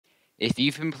If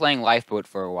you've been playing Lifeboat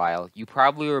for a while, you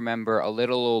probably remember a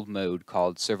little old mode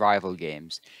called Survival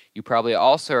Games. You probably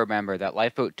also remember that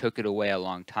Lifeboat took it away a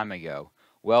long time ago.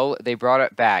 Well, they brought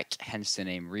it back, hence the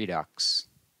name Redux.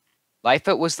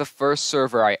 Lifeboat was the first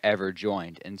server I ever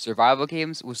joined, and Survival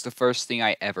Games was the first thing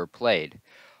I ever played.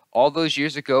 All those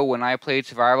years ago when I played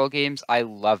survival games, I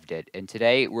loved it, and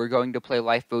today we're going to play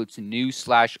Lifeboat's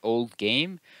new/old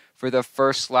game for the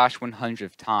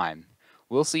first/100th time.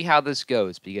 We'll see how this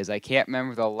goes, because I can't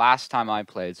remember the last time I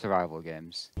played survival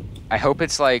games. I hope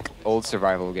it's like old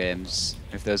survival games,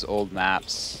 with those old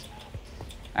maps.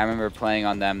 I remember playing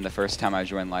on them the first time I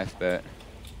joined Lifeboat.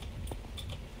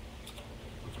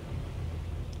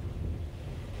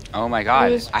 Oh my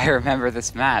god, I remember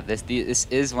this map. This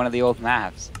is one of the old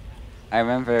maps. I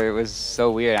remember it was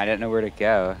so weird. I didn't know where to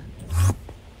go.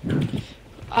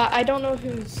 I don't know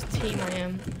whose team I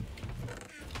am.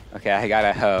 Okay, I got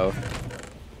a hoe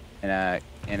and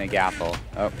a gapple.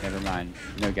 Oh, never mind.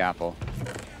 No gapple.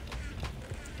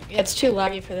 Yeah, it's too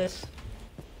laggy for this.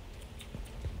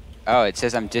 Oh, it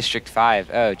says I'm District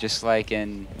 5. Oh, just like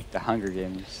in the Hunger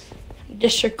Games.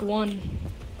 District 1.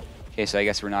 Okay, so I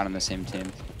guess we're not on the same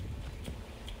team.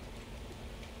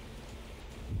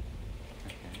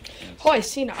 Oh, I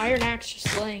see an iron axe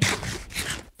just laying.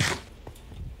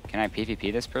 Can I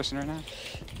PvP this person or not?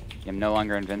 I'm no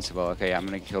longer invincible. Okay, I'm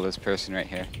gonna kill this person right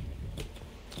here.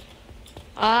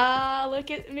 Ah, look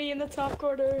at me in the top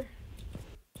corner.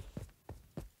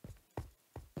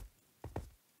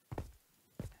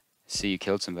 See, you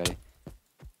killed somebody.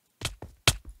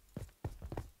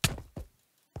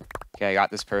 Okay, I got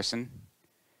this person.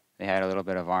 They had a little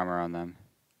bit of armor on them.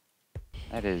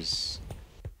 That is...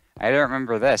 I don't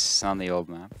remember this on the old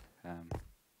map.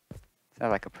 Is that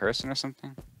like a person or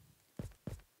something?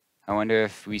 I wonder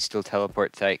if we still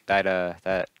teleport to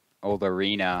that old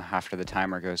arena after the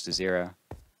timer goes to 0.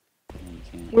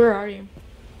 Where are you?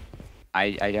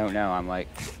 I don't know. I'm like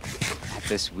at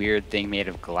this weird thing made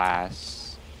of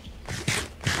glass.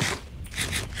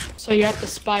 So you're at the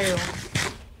spiral.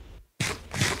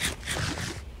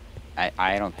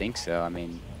 I don't think so. I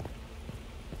mean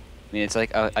it's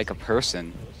like a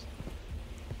person.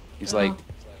 He's like,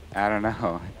 I don't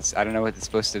know. I don't know what it's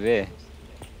supposed to be.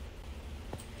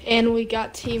 And we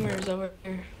got teamers over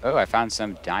here. Oh, I found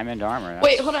some diamond armor.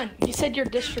 Wait, hold on. You said you're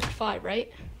District 5,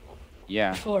 right?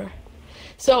 Yeah. 4.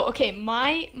 So, okay,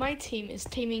 my team is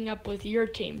teaming up with your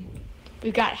team.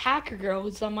 We've got Hacker Girl,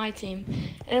 who's on my team.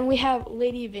 And we have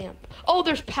Lady Vamp. Oh,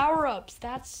 there's power-ups.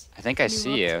 That's... I think I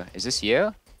see you. Is this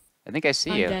you? I think I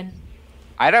see you. I'm dead.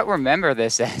 I don't remember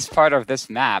this as part of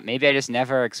this map. Maybe I just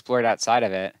never explored outside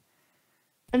of it.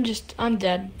 I'm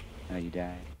dead. Oh, you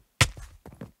died.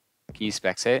 Can you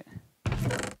spectate?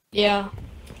 Yeah.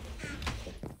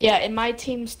 Yeah, and my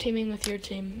team's teaming with your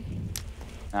team.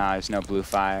 There's no blue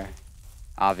fire.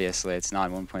 Obviously, it's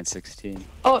not 1.16.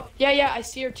 Oh, yeah, I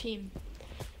see your team.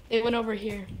 They went over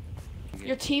here.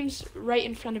 Your team's right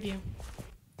in front of you.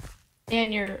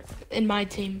 And you're in my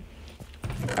team.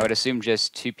 I would assume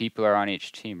just 2 people are on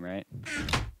each team, right?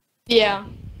 Yeah.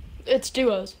 It's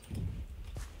duos.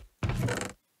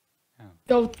 Oh.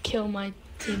 Go kill my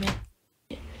teammate.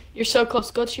 You're so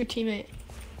close. Go to your teammate.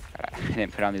 I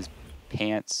didn't put on these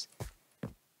pants.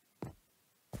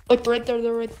 Look, right there.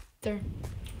 They're right there.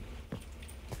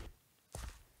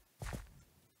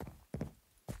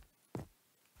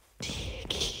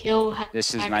 Kill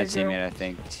This is Hacker my Girl. teammate, I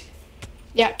think.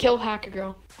 Yeah, kill Hacker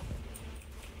Girl.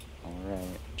 Alright.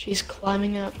 She's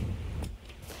climbing up.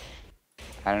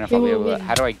 I don't know if I'll be able to...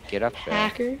 How do I get up there?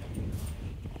 Hacker.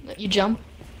 You jump.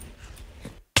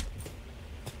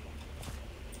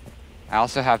 I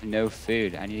also have no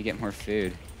food. I need to get more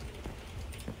food.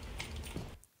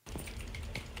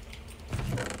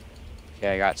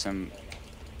 Okay, I got some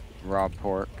raw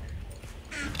pork.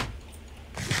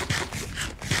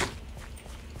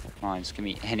 Come on, just give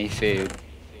me any food.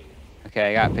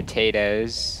 Okay, I got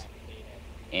potatoes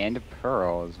and a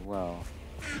pearl as well.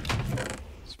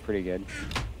 It's pretty good.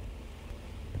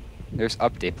 There's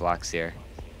update blocks here.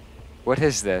 What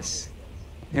is this?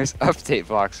 There's update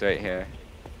blocks right here.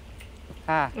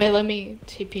 Ah. Wait, let me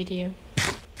TP to you.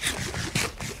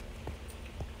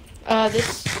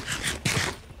 This...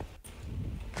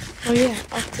 Oh yeah,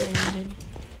 updated.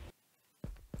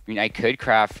 I mean, I could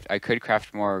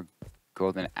craft more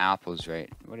golden apples, right?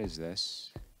 What is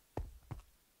this?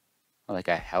 Oh, like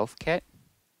a health kit?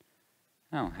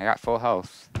 Oh, I got full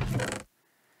health.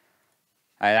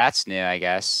 That's new, I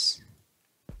guess.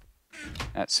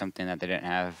 That's something that they didn't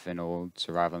have in old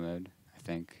survival mode, I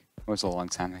think. It was a long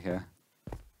time ago.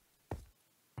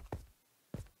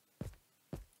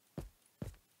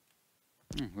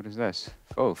 What is this?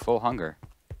 Oh, full hunger.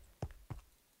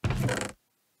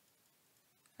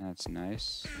 That's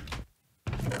nice.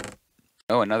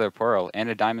 Oh, another pearl and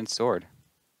a diamond sword.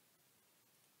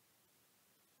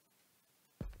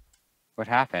 What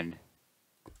happened?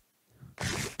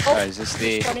 Oh, Is this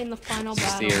the starting the final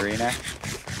battle. the arena?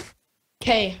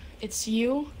 Okay, it's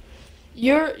you.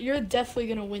 You're definitely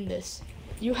gonna win this.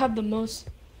 You have the most.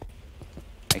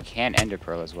 I can end a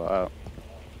pearl as well. Oh.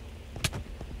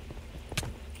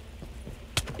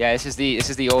 Yeah, this is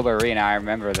the old arena. I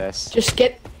remember this. Just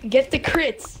get the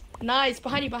crits. Nice,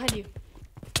 behind you.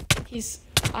 He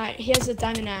has a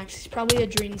diamond axe. He's probably a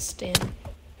dream stand.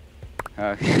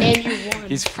 And you won.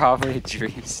 He's probably a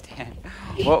dream stand.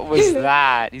 What was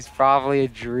that? He's probably a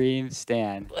dream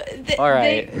stand. All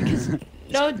right.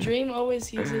 No, dream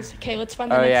always uses. Okay, let's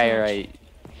find the next Oh yeah, match. you're right.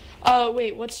 Oh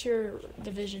wait, what's your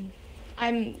division?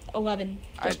 I'm 11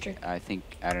 district. I think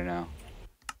I don't know.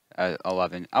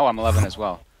 11. Oh, I'm 11 as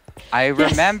well. I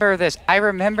remember this. I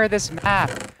remember this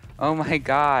map. Oh my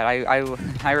god.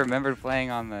 I remember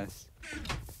playing on this.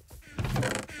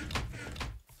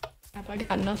 I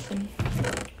got nothing.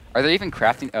 Are there even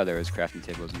crafting? Oh, there is crafting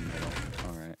tables in the middle.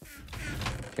 All right.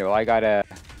 Okay. Well, I gotta.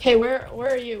 Hey, where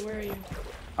are you?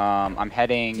 I'm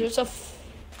heading. There's a.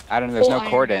 I don't know. There's no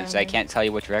coordinates. I can't tell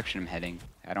you what direction I'm heading.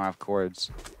 I don't have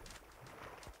cords.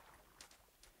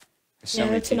 There's so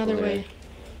many that's another people way. here.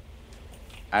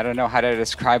 I don't know how to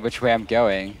describe which way I'm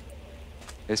going.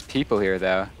 There's people here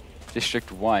though.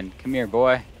 District 1. Come here,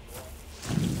 boy.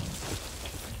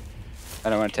 I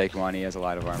don't want to take one. He has a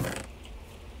lot of armor.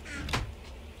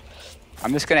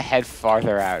 I'm just gonna head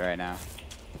farther out right now.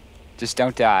 Just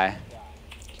don't die.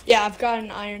 Yeah, I've got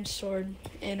an iron sword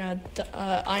and a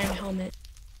iron helmet.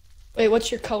 Wait,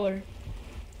 what's your color?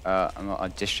 I'm a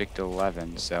District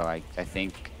 11, so I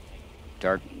think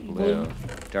dark blue.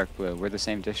 Dark blue. We're the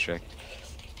same district.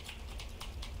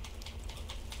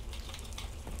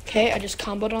 Okay, I just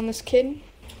comboed on this kid.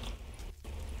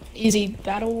 Easy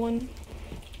battle one.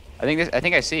 I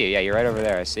think I see you. Yeah, you're right over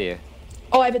there. I see you.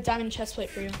 Oh, I have a diamond chestplate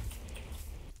for you.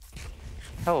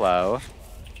 Hello.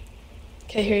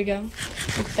 Okay, here you go.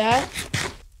 Take that.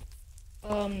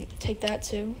 Take that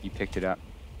too. You picked it up.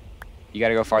 You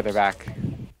gotta go farther back.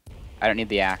 I don't need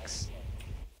the axe.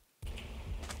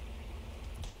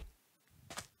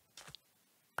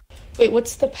 Wait,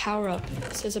 what's the power up?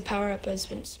 It says a power up has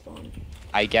been spawned.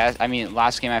 I guess. I mean,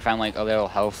 last game I found like a little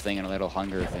health thing and a little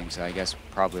hunger thing, so I guess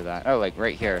probably that. Oh, like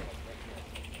right here.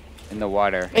 In the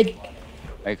water.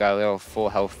 Like a little full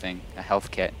health thing. A health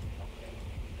kit.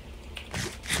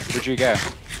 Where'd you go?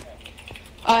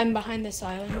 I'm behind this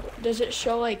island. Does it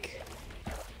show like...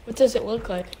 What does it look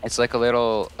like? It's like a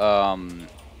little,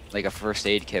 like a first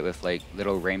aid kit with like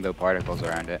little rainbow particles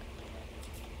around it.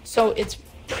 So it's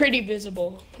pretty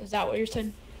visible. Is that what you're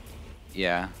saying?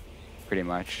 Yeah, pretty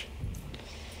much.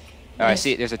 Oh, I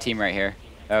see. There's a team right here.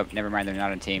 Oh, never mind. They're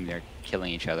not a team. They're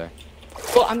killing each other.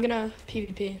 Well, I'm gonna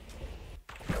PvP.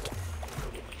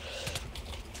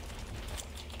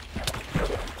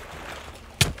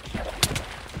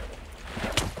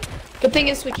 Good thing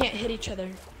is we can't hit each other.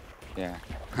 Yeah.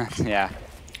 Yeah.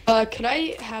 Could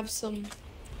I have some,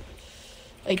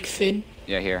 like, food?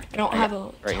 Yeah, here. I don't have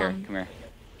a Right here. ton. Come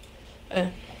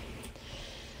here.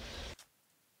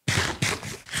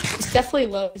 It's definitely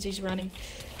low as he's running.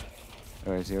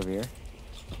 Oh, is he over here?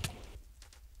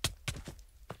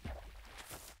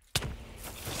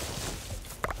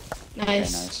 Nice. Okay,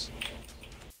 nice.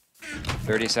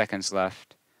 30 seconds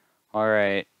left. All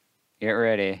right. Get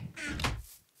ready.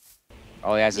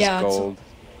 All he has is gold.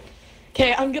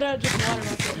 Okay, I'm gonna just water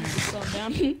bucket and slow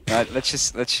him down. Let's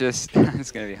just,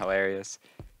 it's gonna be hilarious.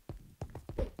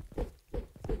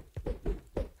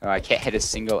 Oh, I can't hit a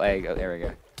single egg. Oh, there we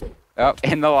go. Oh,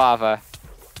 in the lava.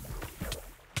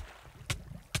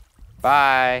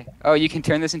 Bye. Oh, you can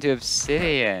turn this into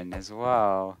obsidian as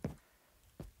well.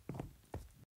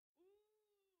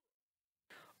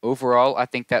 Overall, I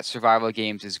think that survival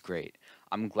games is great.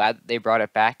 I'm glad that they brought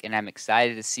it back, and I'm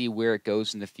excited to see where it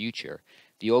goes in the future.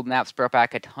 The old maps brought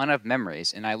back a ton of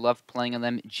memories, and I loved playing on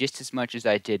them just as much as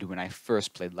I did when I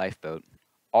first played Lifeboat.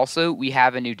 Also, we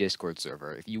have a new Discord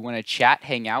server. If you want to chat,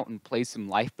 hang out, and play some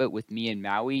Lifeboat with me and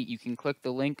Maui, you can click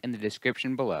the link in the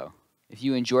description below. If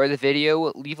you enjoy the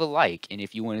video, leave a like, and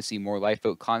if you want to see more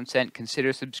Lifeboat content,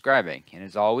 consider subscribing. And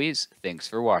as always, thanks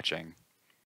for watching.